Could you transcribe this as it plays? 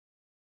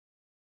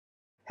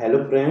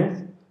Hello friends,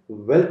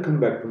 welcome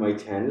back to my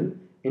channel.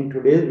 In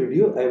today's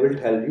video, I will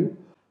tell you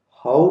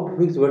how to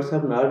fix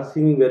WhatsApp not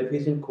receiving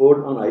verification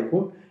code on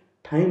iPhone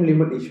time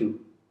limit issue.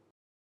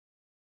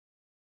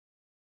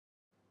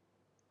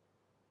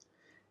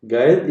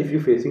 Guys, if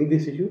you're facing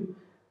this issue,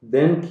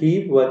 then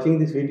keep watching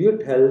this video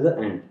till the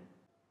end.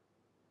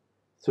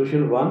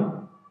 Solution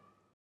 1.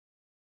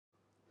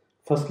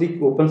 Firstly,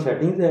 open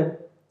settings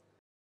app.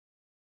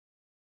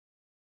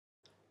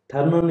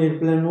 Turn on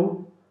airplane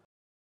mode.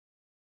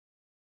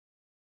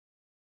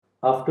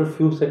 After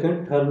few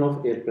seconds, turn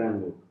off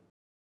airplane mode.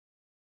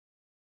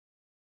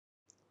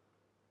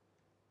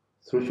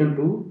 Solution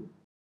 2.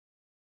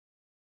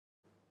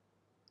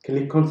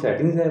 Click on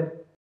settings app.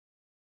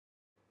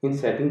 In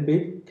setting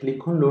page,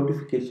 click on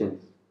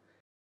notifications.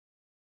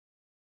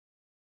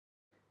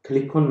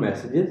 Click on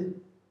messages.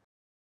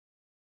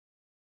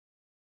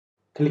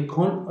 Click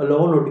on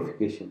allow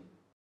notification.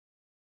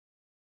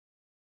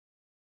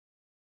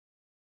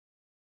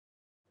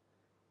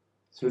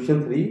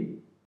 Solution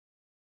 3.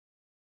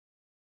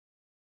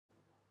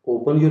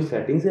 Open your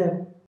settings app.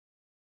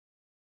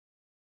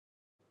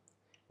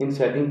 In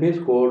setting page,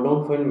 scroll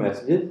down find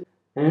messages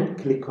and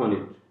click on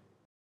it.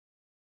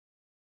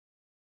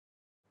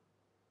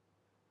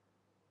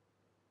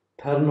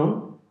 Turn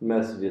on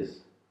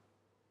messages.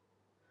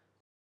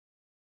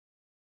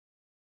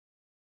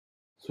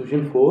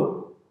 Solution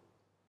 4.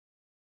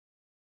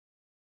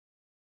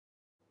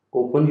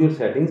 Open your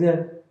settings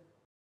app.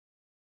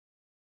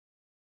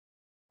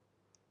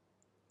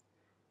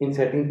 In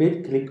setting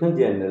page, click on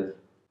general.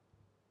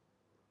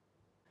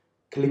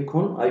 Click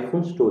on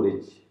iPhone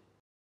storage.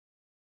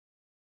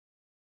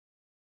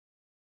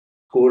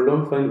 Scroll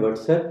down find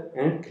WhatsApp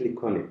and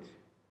click on it.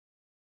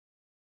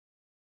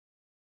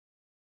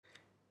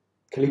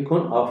 Click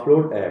on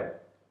offload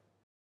app.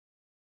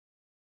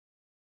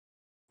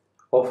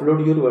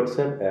 Offload your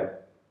WhatsApp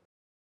app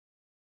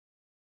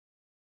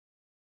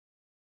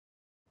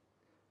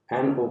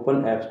and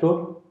open App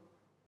Store.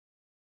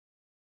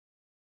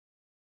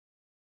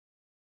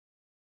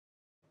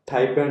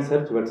 Type and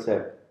search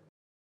WhatsApp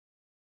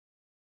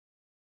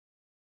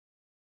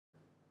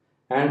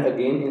and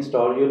again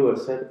install your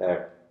WhatsApp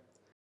app.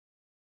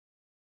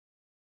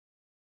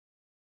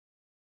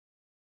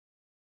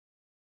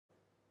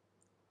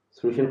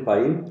 Solution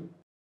 5.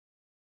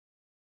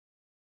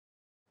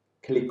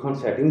 Click on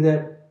settings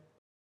app.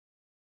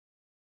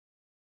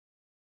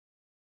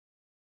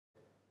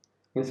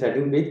 In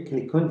setting page,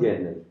 click on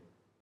general.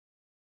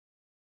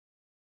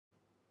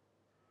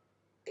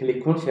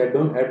 Click on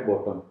shutdown at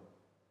bottom.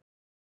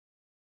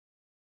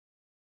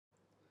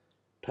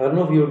 Turn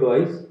off your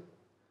device.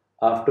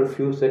 After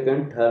few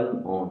seconds,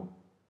 turn on.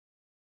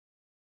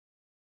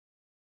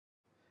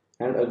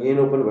 And again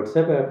open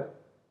WhatsApp app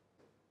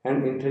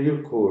and enter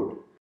your code.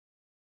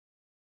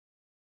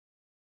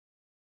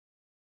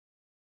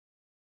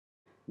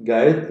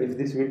 Guys, if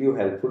this video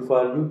helpful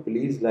for you,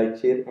 please like,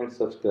 share and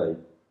subscribe.